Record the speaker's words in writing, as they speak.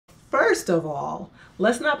first of all,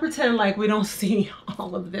 let's not pretend like we don't see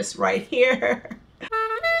all of this right here.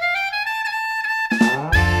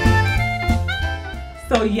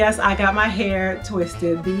 So yes, I got my hair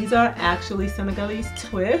twisted. These are actually Senegalese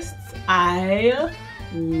Twists. I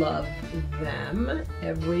love them,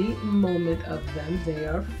 every moment of them. They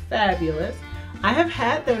are fabulous. I have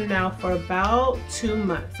had them now for about 2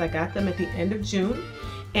 months. I got them at the end of June.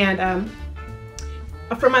 And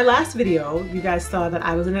for my last video, you guys saw that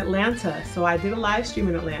I was in Atlanta. So I did a live stream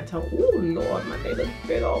in Atlanta. Oh Lord, my neighbor's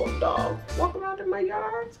big old dog walking around in my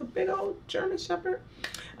yard. It's a big old German Shepherd.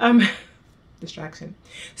 Distraction.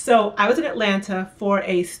 So I was in Atlanta for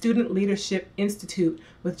a student leadership institute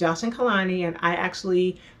with Josh and Kalani, and I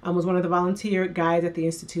actually was one of the volunteer guides at the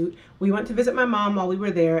institute. We went to visit my mom while we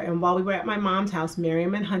were there, and while we were at my mom's house,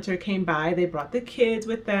 Miriam and Hunter came by. They brought the kids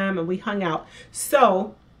with them and we hung out.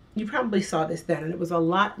 So you probably saw this then, and it was a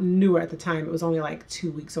lot newer at the time. It was only like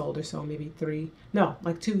 2 weeks old or so, maybe 3. No,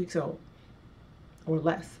 like 2 weeks old or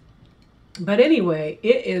less. But anyway,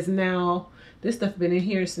 it is now, this stuff been in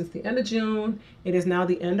here since the end of June. It is now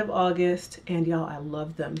the end of August, and y'all, I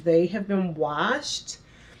love them. They have been washed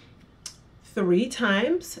 3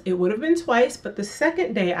 times. It would have been twice, but the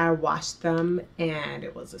second day I washed them and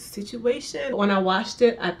it was a situation. When I washed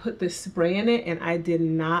it, I put this spray in it and I did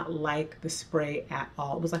not like the spray at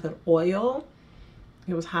all. It was like an oil.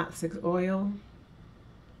 It was hot 6 oil.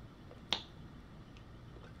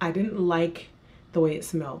 I didn't like the way it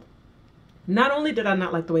smelled. Not only did I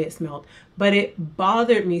not like the way it smelled, but it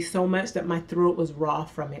bothered me so much that my throat was raw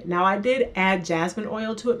from it. Now I did add jasmine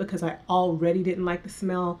oil to it because I already didn't like the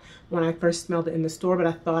smell when I first smelled it in the store, but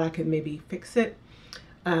I thought I could maybe fix it.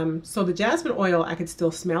 So the jasmine oil I could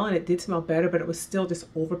still smell, and it did smell better, but it was still just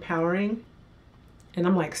overpowering. And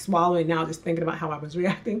I'm like swallowing now just thinking about how I was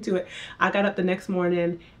reacting to it. I got up the next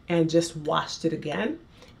morning and just washed it again.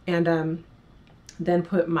 And then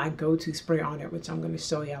put my go-to spray on it, which I'm going to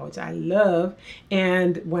show y'all, which I love,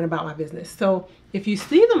 and went about my business. So if you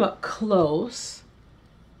see them up close,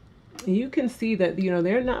 you can see that, you know,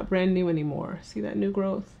 they're not brand new anymore. See that new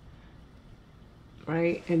growth,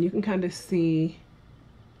 right? And you can kind of see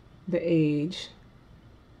the age,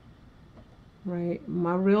 right?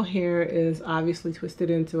 My real hair is obviously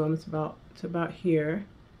twisted into them. It's about here.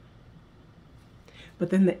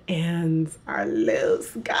 But then the ends are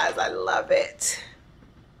loose. Guys, I love it.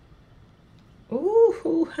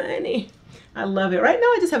 Ooh, honey. I love it. Right now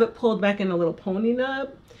I just have it pulled back in a little pony nub.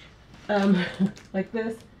 Like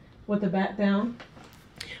this, with the back down.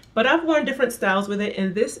 But I've worn different styles with it,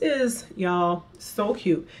 and this is, y'all, so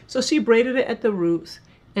cute. So she braided it at the roots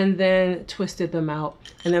and then twisted them out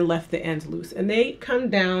and then left the ends loose. And they come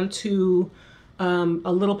down to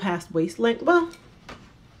a little past waist length. Well,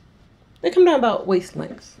 they come down about waist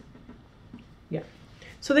length. Yeah.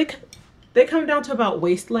 So they come down to about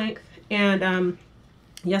waist length. And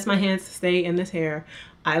yes, my hands stay in this hair.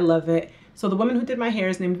 I love it. So the woman who did my hair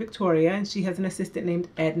is named Victoria, and she has an assistant named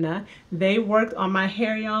Edna. They worked on my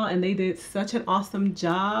hair, y'all, and they did such an awesome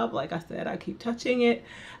job. Like I said, I keep touching it.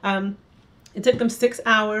 It took them 6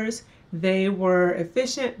 hours. They were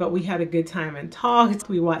efficient, but we had a good time and talked.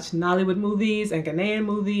 We watched Nollywood movies and Ghanaian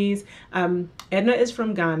movies. Edna is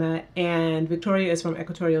from Ghana and Victoria is from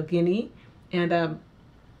Equatorial Guinea. And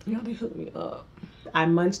you know, they hooked me up. I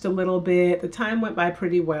munched a little bit. The time went by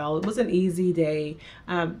pretty well. It was an easy day,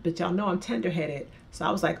 but y'all know I'm tender-headed. So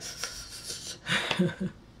I was like,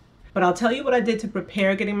 but I'll tell you what I did to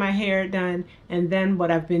prepare getting my hair done, and then what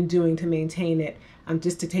I've been doing to maintain it,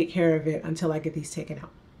 just to take care of it until I get these taken out.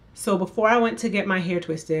 So before I went to get my hair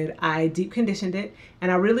twisted, I deep conditioned it,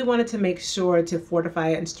 and I really wanted to make sure to fortify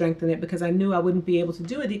it and strengthen it because I knew I wouldn't be able to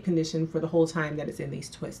do a deep condition for the whole time that it's in these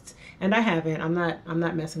twists. And I haven't. I'm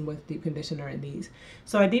not messing with deep conditioner in these.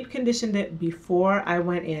 So I deep conditioned it before I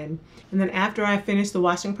went in, and then after I finished the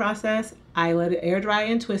washing process, I let it air dry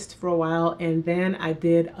and twist for a while, and then I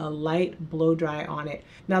did a light blow dry on it.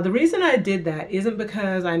 Now the reason I did that isn't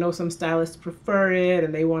because I know some stylists prefer it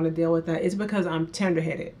and they want to deal with that. It's because I'm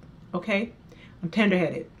tender-headed. Okay, I'm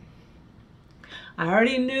tender-headed. I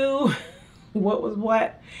already knew what was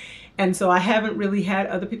what, and so I haven't really had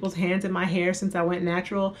other people's hands in my hair since I went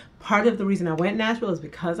natural. Part of the reason I went natural is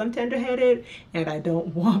because I'm tender-headed and I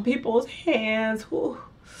don't want people's hands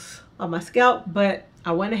on my scalp, but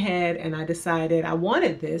I went ahead and I decided I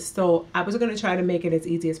wanted this, so I was going to try to make it as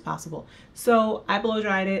easy as possible. So I blow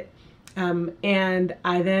dried it. And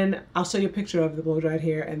I'll show you a picture of the blow dried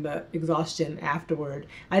hair and the exhaustion afterward.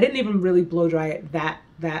 I didn't even really blow dry it that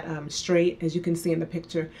straight, as you can see in the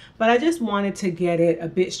picture, but I just wanted to get it a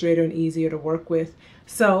bit straighter and easier to work with.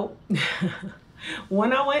 So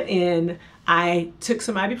when I went in, I took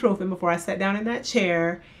some ibuprofen before I sat down in that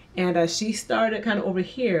chair, and she started kind of over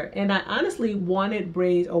here. And I honestly wanted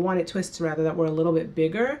braids, or wanted twists rather, that were a little bit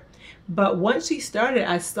bigger. But once she started,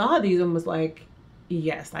 I saw these and was like,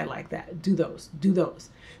 yes, I like that. Do those, do those.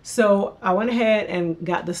 So I went ahead and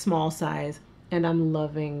got the small size, and I'm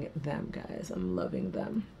loving them, guys. I'm loving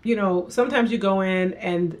them. You know, sometimes you go in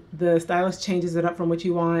and the stylist changes it up from what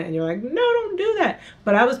you want, and you're like, no, don't do that.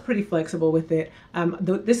 But I was pretty flexible with it.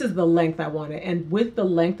 This is the length I wanted. And with the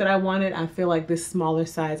length that I wanted, I feel like this smaller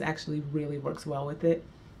size actually really works well with it.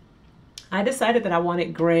 I decided that I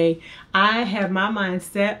wanted gray. I have my mind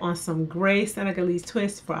set on some gray Senegalese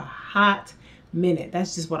twists for a hot minute.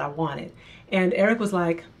 That's just what I wanted. And Eric was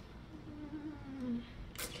like,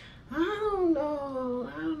 I don't know.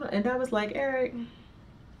 And I was like, Eric,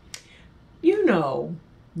 you know,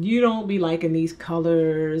 you don't be liking these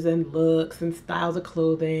colors and looks and styles of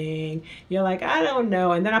clothing. You're like, I don't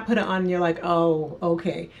know. And then I put it on and you're like, oh,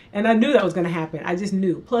 okay. And I knew that was going to happen. I just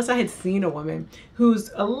knew. Plus I had seen a woman who's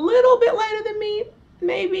a little bit lighter than me,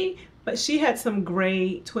 maybe, but she had some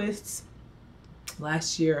gray twists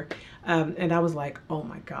last year. And I was like, oh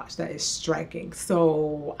my gosh, that is striking.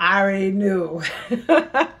 So I already knew.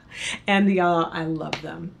 And y'all, I love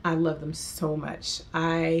them. I love them so much.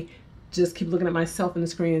 I just keep looking at myself in the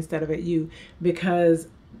screen instead of at you, because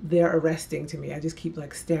they're arresting to me. I just keep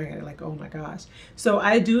like staring at it like, oh my gosh. So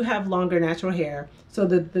I do have longer natural hair. So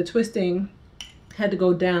the twisting had to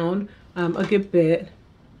go down a good bit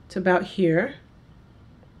to about here.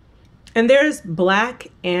 And there's black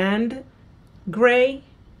and gray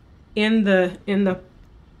in the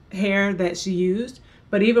hair that she used.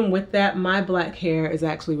 But even with that, my black hair is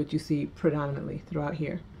actually what you see predominantly throughout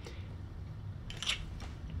here.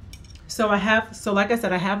 So like I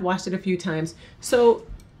said, I have washed it a few times. So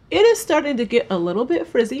it is starting to get a little bit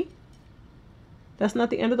frizzy. That's not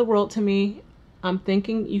the end of the world to me. I'm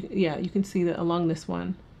thinking, yeah, you can see that along this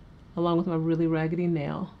one, along with my really raggedy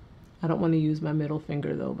nail. I don't want to use my middle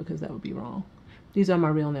finger though, because that would be wrong. These are my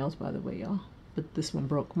real nails, by the way, y'all. But this one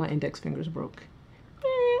broke. My index fingers broke.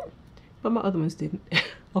 But my other ones didn't.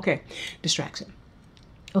 Okay, distraction.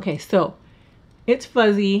 Okay, so it's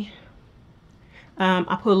fuzzy.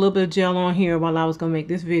 I put a little bit of gel on here while I was gonna make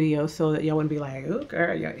this video so that y'all wouldn't be like, oh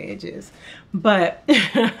girl, your edges. But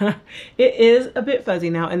it is a bit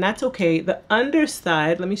fuzzy now, and that's okay. The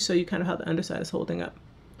underside, let me show you kind of how the underside is holding up.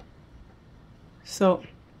 So,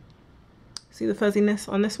 see the fuzziness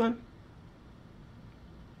on this one?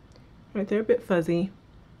 Right, they're a bit fuzzy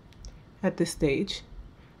at this stage.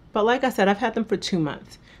 But like I said, I've had them for 2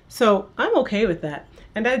 months. So I'm okay with that.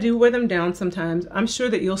 And I do wear them down sometimes. I'm sure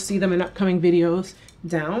that you'll see them in upcoming videos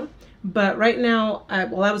down. But right now, I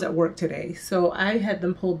was at work today, so I had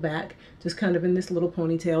them pulled back, just kind of in this little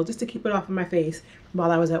ponytail, just to keep it off of my face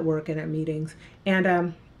while I was at work and at meetings.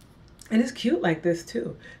 And it's cute like this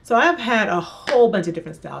too. So I've had a whole bunch of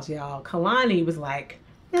different styles, y'all. Kalani was like,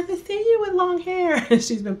 never seen you with long hair.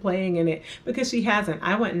 She's been playing in it because she hasn't.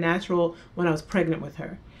 I went natural when I was pregnant with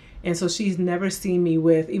her. And so she's never seen me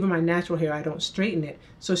with, even my natural hair, I don't straighten it.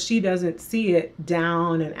 So she doesn't see it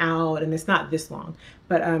down and out, and it's not this long,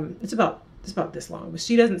 but it's about this long, but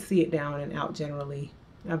she doesn't see it down and out generally.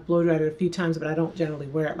 I've blow dried it a few times, but I don't generally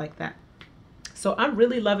wear it like that. So I'm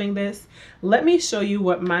really loving this. Let me show you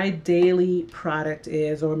what my daily product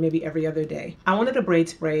is, or maybe every other day. I wanted a braid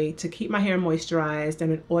spray to keep my hair moisturized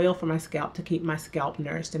and an oil for my scalp to keep my scalp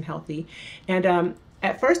nourished and healthy. And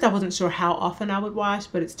at first I wasn't sure how often I would wash,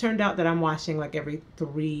 but it's turned out that I'm washing like every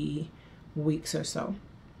 3 weeks or so.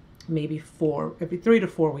 Maybe 4, every 3 to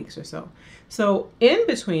 4 weeks or so. So in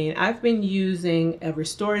between, I've been using a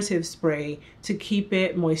restorative spray to keep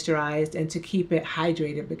it moisturized and to keep it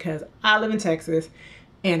hydrated, because I live in Texas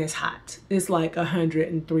and it's hot. It's like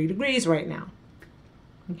 103 degrees right now.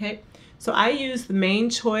 Okay, so I use the Main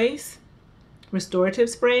Choice restorative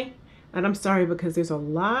spray. And I'm sorry because there's a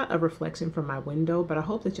lot of reflection from my window, but I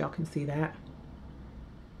hope that y'all can see that.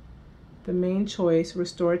 The Main Choice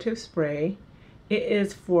restorative spray. It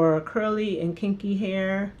is for curly and kinky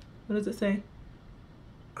hair. What does it say?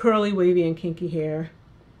 Curly, wavy, and kinky hair.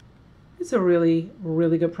 It's a really,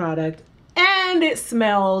 really good product. And it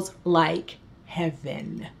smells like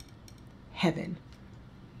heaven. Heaven.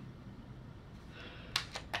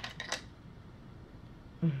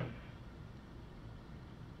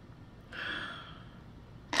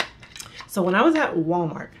 So when I was at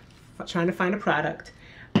Walmart trying to find a product,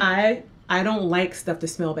 I don't like stuff to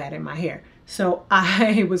smell bad in my hair. So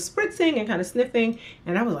I was spritzing and kind of sniffing,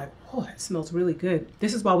 and I was like, oh, it smells really good.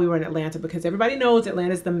 This is while we were in Atlanta, because everybody knows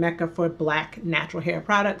Atlanta is the mecca for black natural hair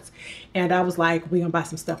products. And I was like, we're gonna buy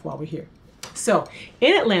some stuff while we're here. So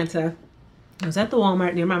in Atlanta, I was at the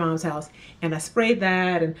Walmart near my mom's house, and I sprayed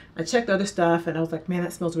that, and I checked other stuff, and I was like, man,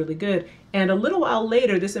 that smells really good. And a little while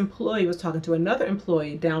later, this employee was talking to another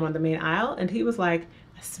employee down on the main aisle, and he was like,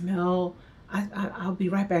 I smell, I'll be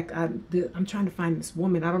right back. I'm trying to find this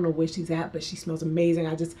woman. I don't know where she's at, but she smells amazing.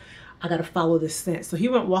 I got to follow this scent. So he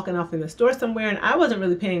went walking off in the store somewhere, and I wasn't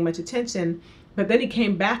really paying much attention, but then he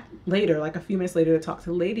came back later, like a few minutes later, to talk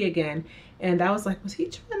to the lady again. And I was like, was he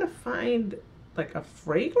trying to find like a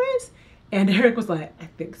fragrance? And Eric was like, I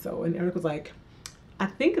think so. And Eric was like, I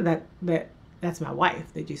think that's my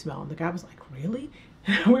wife that you smell. And the guy was like, really?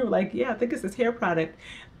 And we were like, yeah, I think it's this hair product.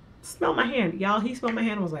 Smell my hand. Y'all, he smelled my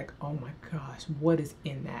hand and was like, oh my gosh, what is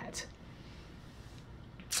in that?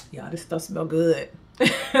 Y'all, this stuff smells good.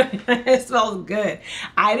 It smells good.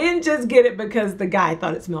 I didn't just get it because the guy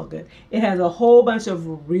thought it smelled good. It has a whole bunch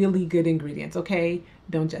of really good ingredients, okay?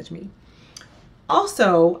 Don't judge me.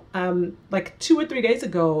 Also, like 2 or 3 days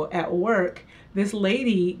ago at work, this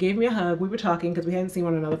lady gave me a hug. We were talking because we hadn't seen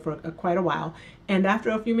one another for quite a while. And after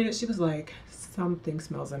a few minutes, she was like, something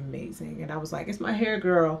smells amazing. And I was like, it's my hair,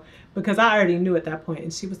 girl, because I already knew at that point.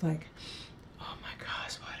 And she was like, oh my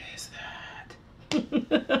gosh, what is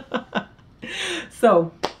that?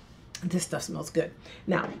 So this stuff smells good.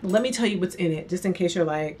 Now, let me tell you what's in it, just in case you're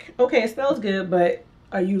like, okay, it smells good, but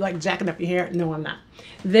are you like jacking up your hair? No, I'm not.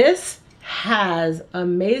 This has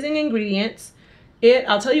amazing ingredients.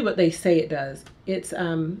 I'll tell you what they say it does. It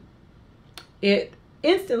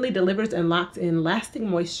instantly delivers and locks in lasting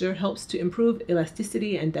moisture, helps to improve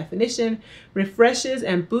elasticity and definition, refreshes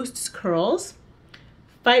and boosts curls,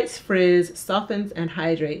 fights frizz, softens and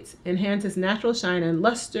hydrates, enhances natural shine and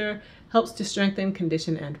luster, helps to strengthen,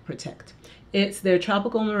 condition, and protect. It's their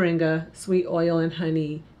tropical moringa, sweet oil and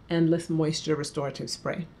honey, endless moisture restorative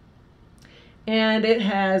spray. And it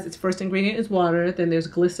has, its first ingredient is water. Then there's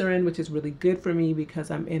glycerin, which is really good for me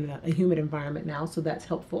because I'm in a humid environment now, so that's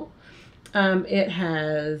helpful. It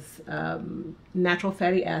has natural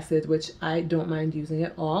fatty acids, which I don't mind using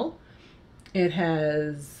at all. It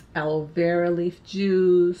has aloe vera leaf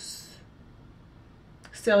juice,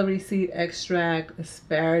 celery seed extract,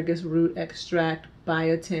 asparagus root extract,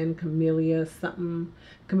 biotin, camellia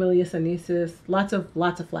sinensis, lots of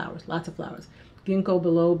flowers. Ginkgo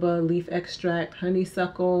biloba, leaf extract,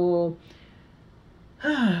 honeysuckle.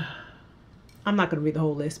 I'm not going to read the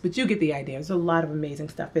whole list, but you get the idea. There's a lot of amazing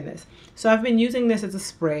stuff in this. So I've been using this as a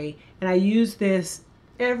spray, and I use this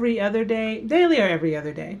every other day, daily or every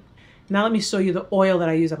other day. Now let me show you the oil that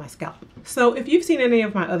I use on my scalp. So if you've seen any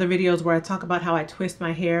of my other videos where I talk about how I twist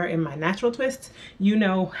my hair in my natural twists, you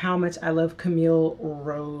know how much I love Camille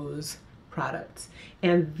Rose products.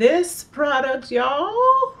 And this product,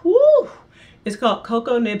 y'all, whoo! It's called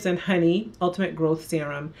Cocoa Nibs and Honey Ultimate Growth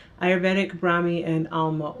Serum, Ayurvedic Brahmi and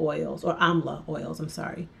Amla oils, I'm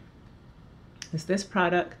sorry. It's this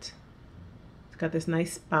product. It's got this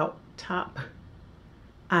nice spout top.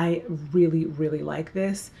 I really, really like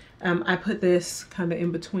this. I put this kind of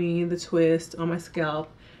in between the twist on my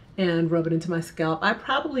scalp and rub it into my scalp. I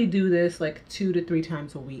probably do this like 2 to 3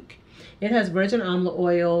 times a week. It has virgin amla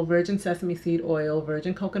oil, virgin sesame seed oil,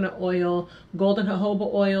 virgin coconut oil, golden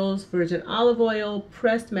jojoba oils, virgin olive oil,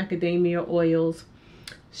 pressed macadamia oils,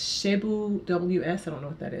 Shebu WS, I don't know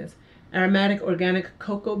what that is, aromatic organic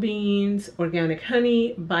cocoa beans, organic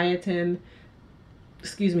honey, biotin,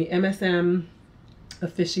 MSM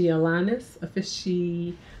officinalis,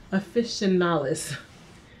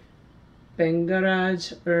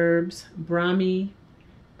 Bengaraj herbs, Brahmi,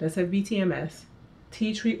 does have BTMS,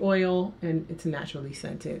 tea tree oil, and it's naturally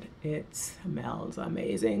scented. It smells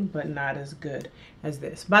amazing, but not as good as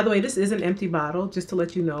this. By the way, this is an empty bottle, just to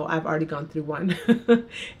let you know. I've already gone through one and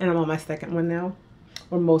I'm on my second one now.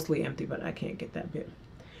 Or mostly empty, but I can't get that bit.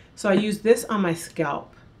 So I use this on my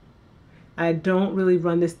scalp. I don't really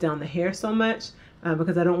run this down the hair so much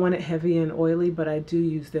because I don't want it heavy and oily, but I do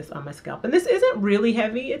use this on my scalp. And this isn't really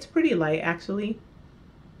heavy. It's pretty light actually,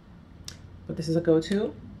 but this is a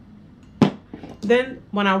go-to. Then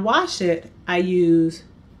when I wash it, I use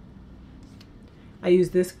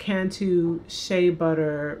this Cantu Shea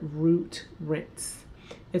Butter Root Rinse.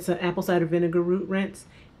 It's an apple cider vinegar root rinse,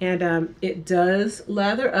 and it does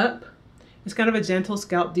lather up. It's kind of a gentle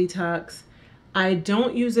scalp detox. I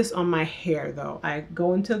don't use this on my hair though. I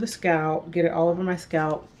go into the scalp, get it all over my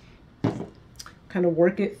scalp, kind of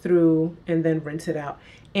work it through, and then rinse it out.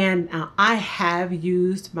 And I have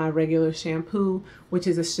used my regular shampoo, which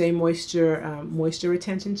is a Shea Moisture moisture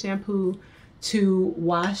retention shampoo, to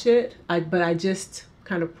wash it. But I just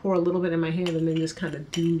kind of pour a little bit in my hand and then just kind of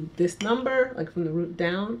do this number, like from the root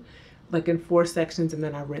down, like in 4 sections, and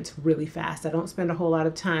then I rinse really fast. I don't spend a whole lot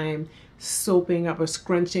of time soaping up or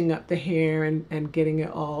scrunching up the hair and getting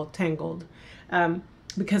it all tangled,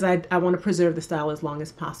 because I want to preserve the style as long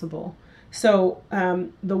as possible. So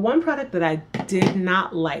the one product that I did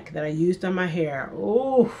not like that I used on my hair,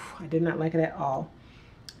 oh, I did not like it at all,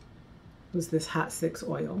 was this Hot 6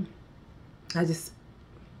 oil. I just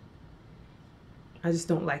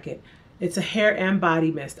don't like it. It's a hair and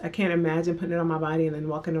body mist. I can't imagine putting it on my body and then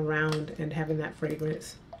walking around and having that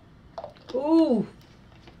fragrance. Ooh.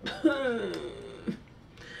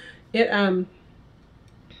 It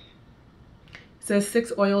says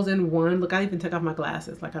 6 oils in one. Look, I even took off my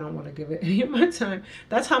glasses. Like, I don't want to give it any of my time.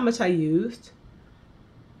 That's how much I used.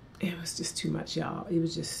 It was just too much, y'all. It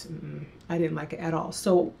was just, I didn't like it at all.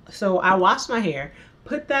 So I washed my hair,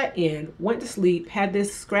 put that in, went to sleep, had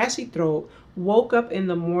this scratchy throat, woke up in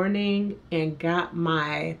the morning and got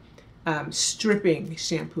my stripping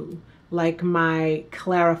shampoo, like my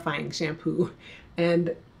clarifying shampoo,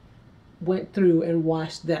 and went through and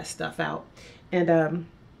washed that stuff out. And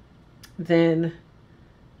then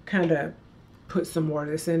kind of put some more of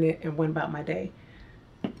this in it and went about my day.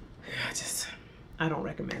 I don't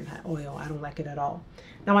recommend that oil. I don't like it at all.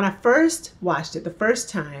 Now, when I first washed it the first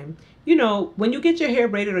time, you know, when you get your hair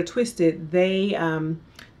braided or twisted, they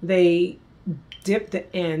dip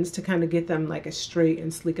the ends to kind of get them like as straight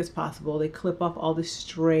and sleek as possible. They clip off all the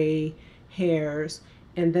stray hairs,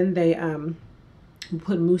 and then they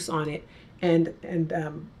put mousse on it and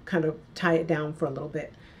kind of tie it down for a little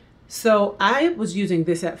bit. So I was using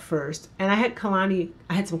this at first, and I had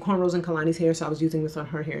some cornrows in Kalani's hair, so I was using this on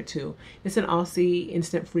her hair too. It's an Aussie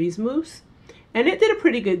Instant Freeze Mousse, and it did a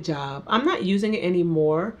pretty good job. I'm not using it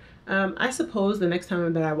anymore. I suppose the next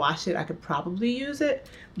time that I wash it, I could probably use it,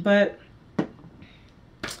 but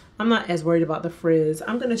I'm not as worried about the frizz.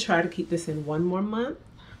 I'm gonna try to keep this in 1 more month.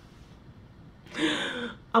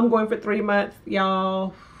 I'm going for 3 months,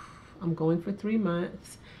 y'all. I'm going for 3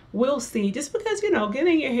 months. We'll see, just because, you know,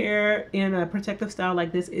 getting your hair in a protective style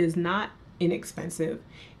like this is not inexpensive,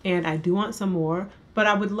 and I do want some more, but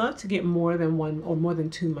I would love to get more than 1 or more than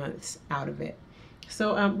 2 months out of it.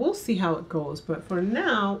 So we'll see how it goes, but for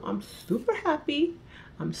now, I'm super happy.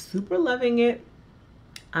 I'm super loving it.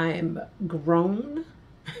 I'm grown.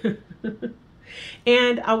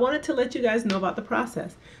 And I wanted to let you guys know about the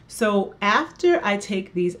process. So after I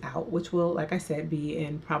take these out, which will, like I said, be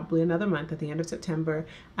in probably another month at the end of September,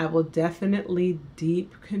 I will definitely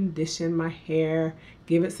deep condition my hair,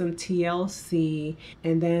 give it some TLC,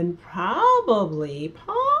 and then possibly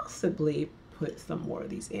put some more of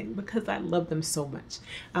these in because I love them so much.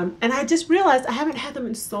 And I just realized I haven't had them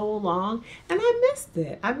in so long, and I missed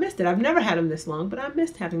it. I've never had them this long, but I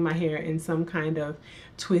missed having my hair in some kind of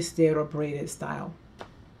twisted or braided style.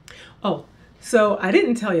 Oh, so I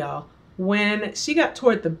didn't tell y'all, when she got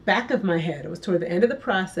toward the back of my head, it was toward the end of the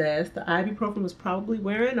process, the ibuprofen was probably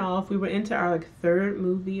wearing off. We were into our like 3rd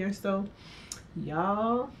movie or so.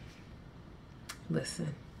 Y'all,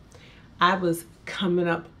 listen, I was coming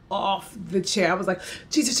up off the chair. I was like,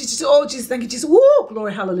 Jesus, Jesus, oh Jesus, thank you, Jesus, woo,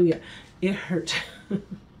 glory, hallelujah. It hurt.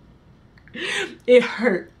 It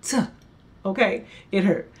hurt. Okay, it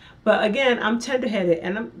hurt. But again, I'm tender-headed,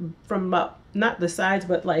 and I'm from not the sides,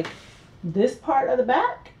 but like this part of the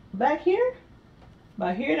back here,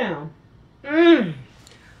 about here down.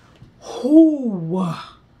 Ooh.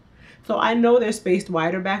 So I know they're spaced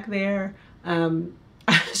wider back there.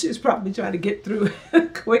 She's probably trying to get through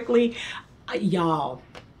quickly. Y'all.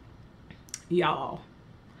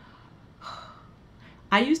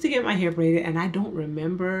 I used to get my hair braided, and I don't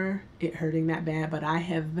remember it hurting that bad, but I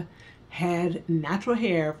have had natural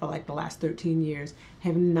hair for like the last 13 years,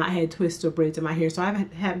 have not had twists or braids in my hair, so I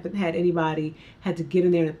haven't had anybody had to get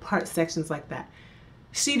in there and part sections like that.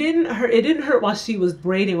 It didn't hurt while she was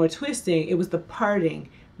braiding or twisting. It was the parting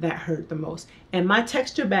that hurt the most. And my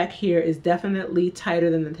texture back here is definitely tighter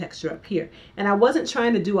than the texture up here. And I wasn't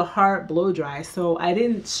trying to do a hard blow dry, so I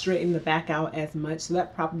didn't straighten the back out as much, so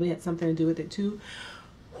that probably had something to do with it too.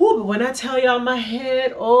 Whew, but when I tell y'all my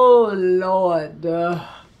head, oh Lord.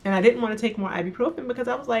 And I didn't want to take more ibuprofen because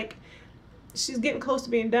I was like, she's getting close to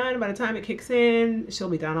being done. By the time it kicks in, she'll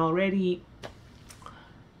be done already.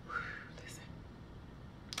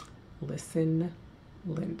 Listen,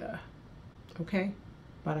 Linda. Okay?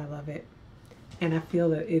 But I love it. And I feel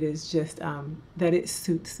that it is just, that it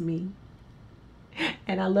suits me.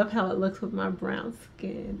 And I love how it looks with my brown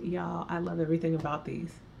skin. Y'all, I love everything about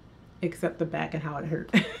these, except the back and how it hurt.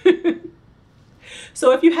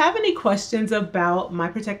 So if you have any questions about my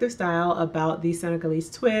protective style, about the Senegalese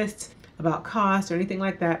Twists, about cost or anything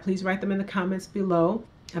like that, please write them in the comments below.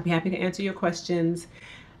 I'll be happy to answer your questions.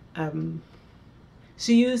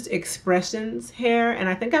 She used Expressions hair, and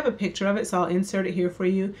I think I have a picture of it, so I'll insert it here for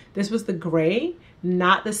you. This was the gray,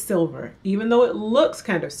 not the silver. Even though it looks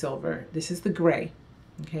kind of silver, this is the gray,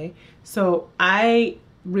 okay? So I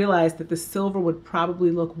realized that the silver would probably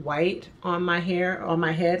look white on my hair, on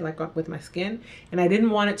my head, like with my skin, and I didn't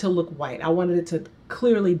want it to look white. I wanted it to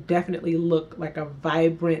clearly, definitely look like a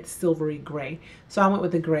vibrant silvery gray. So I went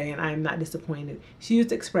with the gray, and I am not disappointed. She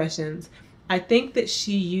used Expressions. I think that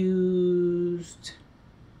she used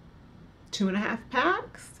 2.5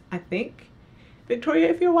 packs, I think. Victoria,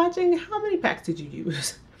 if you're watching, how many packs did you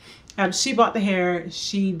use? She bought the hair,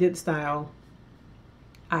 she did style.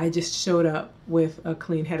 I just showed up with a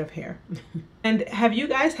clean head of hair. And have you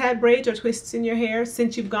guys had braids or twists in your hair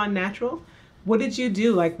since you've gone natural? What did you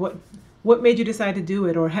do? Like what made you decide to do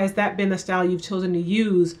it? Or has that been the style you've chosen to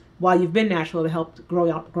use while you've been natural to help grow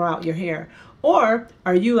out your hair? Or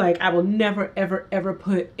are you like, I will never, ever, ever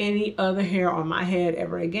put any other hair on my head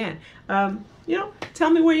ever again? You know,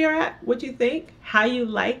 tell me where you're at, what you think, how you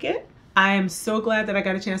like it. I am so glad that I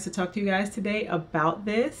got a chance to talk to you guys today about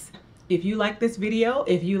this. If you like this video,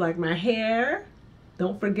 if you like my hair,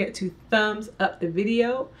 don't forget to thumbs up the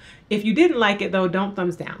video. If you didn't like it though, don't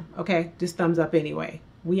thumbs down, okay? Just thumbs up anyway.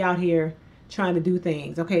 We out here trying to do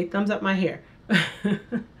things, okay? Thumbs up my hair.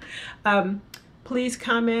 Please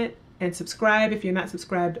comment and subscribe if you're not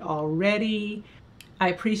subscribed already. I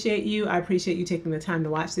appreciate you. I appreciate you taking the time to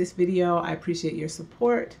watch this video. I appreciate your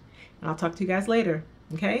support, and I'll talk to you guys later,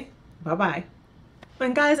 okay? Bye-bye.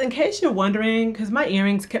 And guys, in case you're wondering, because my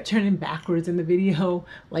earrings kept turning backwards in the video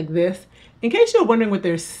like this, in case you're wondering what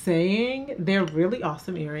they're saying, they're really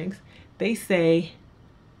awesome earrings. They say,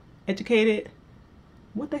 educated,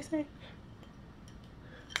 what'd they say?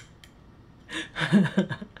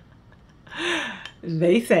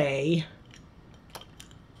 They say,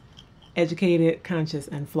 educated, conscious,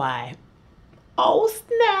 and fly. Oh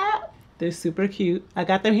snap! They're super cute. I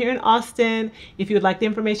got them here in Austin. If you would like the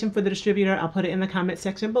information for the distributor, I'll put it in the comment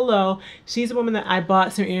section below. She's a woman that I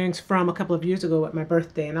bought some earrings from a couple of years ago at my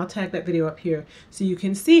birthday, and I'll tag that video up here so you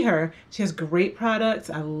can see her. She has great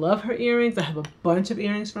products. I love her earrings. I have a bunch of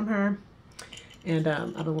earrings from her, and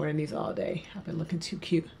I've been wearing these all day. I've been looking too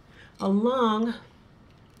cute. Along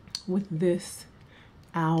with this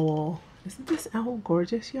owl. Isn't this owl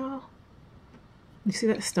gorgeous, y'all? You see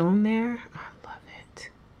that stone there? I love it.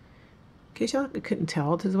 In case y'all couldn't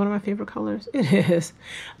tell, this is one of my favorite colors. It is.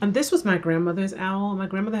 This was my grandmother's owl. My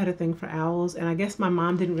grandmother had a thing for owls, and I guess my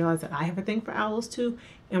mom didn't realize that I have a thing for owls too.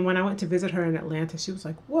 And when I went to visit her in Atlanta, she was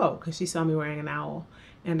like, whoa, because she saw me wearing an owl.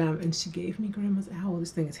 And she gave me grandma's owl.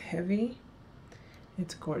 This thing is heavy.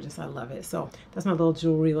 It's gorgeous. I love it. So that's my little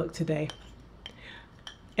jewelry look today.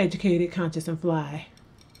 Educated, conscious, and fly.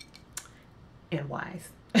 And wise.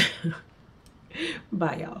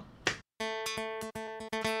 Bye, y'all.